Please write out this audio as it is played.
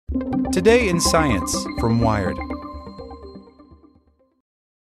Today in Science from Wired.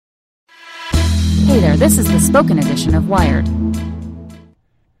 Hey there, this is the spoken edition of Wired.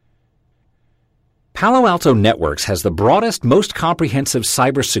 Palo Alto Networks has the broadest, most comprehensive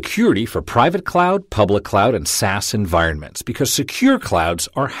cybersecurity for private cloud, public cloud, and SaaS environments because secure clouds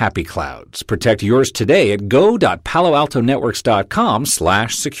are happy clouds. Protect yours today at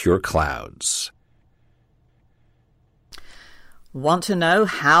go.paloaltonetworks.com/secureclouds. Want to know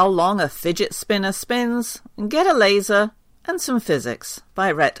how long a fidget spinner spins? Get a laser and some physics by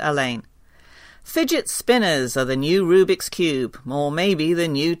Rhett Allain. Fidget spinners are the new Rubik's Cube, or maybe the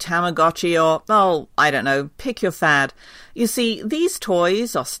new Tamagotchi, or, I don't know, pick your fad. You see, these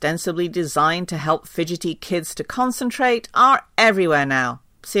toys, ostensibly designed to help fidgety kids to concentrate, are everywhere now.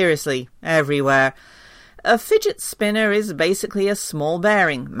 Seriously, everywhere. A fidget spinner is basically a small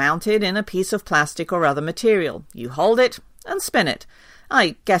bearing mounted in a piece of plastic or other material. You hold it and spin it.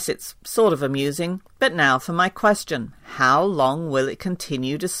 I guess it's sort of amusing, but now for my question. How long will it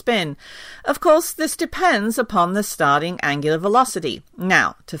continue to spin? Of course, this depends upon the starting angular velocity.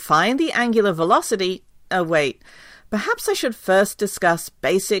 Now, to find the angular velocity... perhaps I should first discuss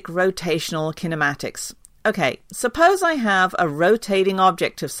basic rotational kinematics. Okay, suppose I have a rotating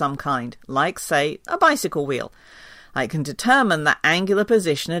object of some kind, like, say, a bicycle wheel. I can determine the angular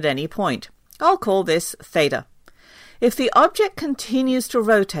position at any point. I'll call this theta. If the object continues to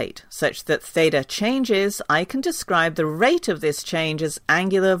rotate such that theta changes, I can describe the rate of this change as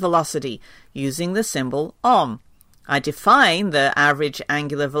angular velocity using the symbol om. I define the average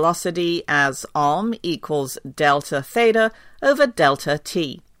angular velocity as om equals delta theta over delta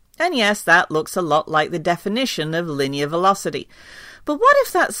t. And yes, that looks a lot like the definition of linear velocity. But what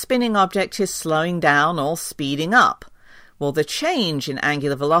if that spinning object is slowing down or speeding up? Well, the change in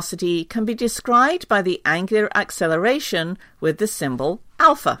angular velocity can be described by the angular acceleration with the symbol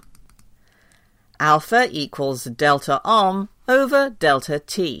alpha. Alpha equals delta om over delta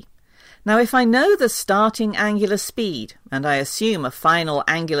t. Now, if I know the starting angular speed, and I assume a final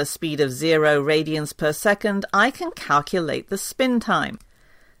angular speed of 0 radians per second, I can calculate the spin time.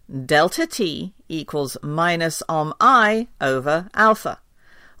 Delta t equals minus om I over alpha.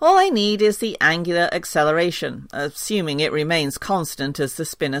 All I need is the angular acceleration, assuming it remains constant as the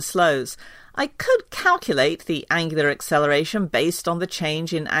spinner slows. I could calculate the angular acceleration based on the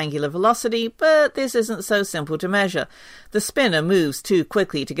change in angular velocity, but this isn't so simple to measure. The spinner moves too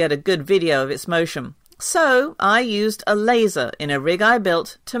quickly to get a good video of its motion. So I used a laser in a rig I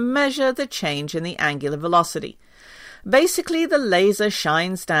built to measure the change in the angular velocity. Basically, the laser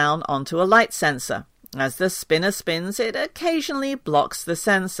shines down onto a light sensor. As the spinner spins, it occasionally blocks the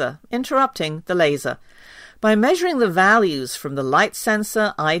sensor, interrupting the laser. By measuring the values from the light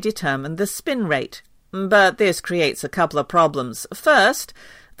sensor, I determine the spin rate. But this creates a couple of problems. First,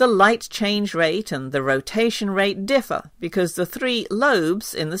 the light change rate and the rotation rate differ because the 3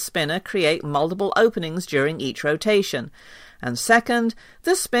 lobes in the spinner create multiple openings during each rotation. And second,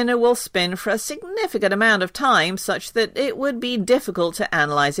 the spinner will spin for a significant amount of time such that it would be difficult to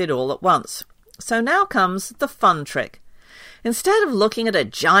analyze it all at once. So now comes the fun trick. Instead of looking at a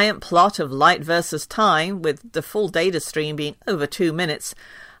giant plot of light versus time, with the full data stream being over 2 minutes,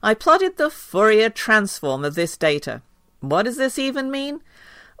 I plotted the Fourier transform of this data. What does this even mean?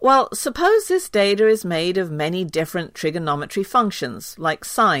 Well, suppose this data is made of many different trigonometry functions, like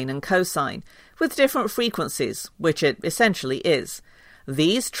sine and cosine, with different frequencies, which it essentially is.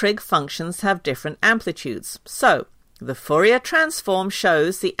 These trig functions have different amplitudes, so the Fourier transform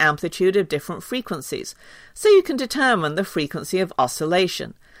shows the amplitude of different frequencies, so you can determine the frequency of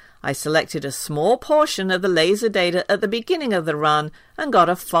oscillation. I selected a small portion of the laser data at the beginning of the run and got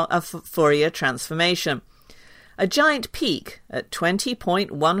a Fourier transformation. A giant peak at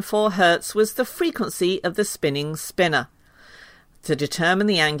 20.14 Hz was the frequency of the spinning spinner. To determine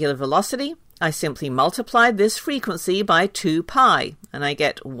the angular velocity, I simply multiplied this frequency by 2 pi, and I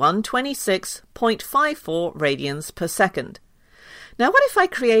get 126.54 radians per second. Now, what if I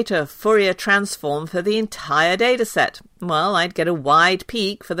create a Fourier transform for the entire dataset? Well, I'd get a wide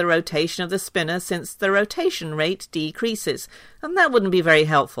peak for the rotation of the spinner since the rotation rate decreases, and that wouldn't be very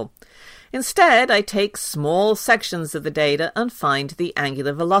helpful. Instead, I take small sections of the data and find the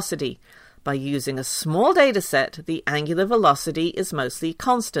angular velocity. By using a small dataset, the angular velocity is mostly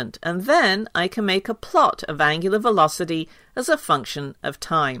constant, and then I can make a plot of angular velocity as a function of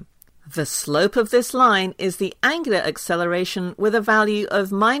time. The slope of this line is the angular acceleration with a value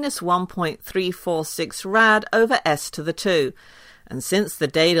of minus 1.346 rad over s to the 2. And since the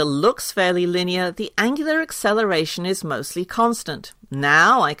data looks fairly linear, the angular acceleration is mostly constant.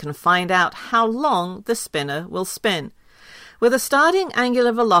 Now I can find out how long the spinner will spin. With a starting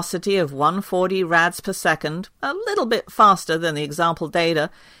angular velocity of 140 rads per second, a little bit faster than the example data,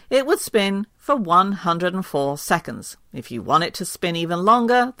 it would spin for 104 seconds. If you want it to spin even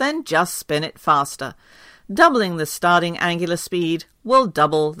longer, then just spin it faster. Doubling the starting angular speed will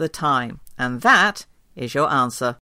double the time. And that is your answer.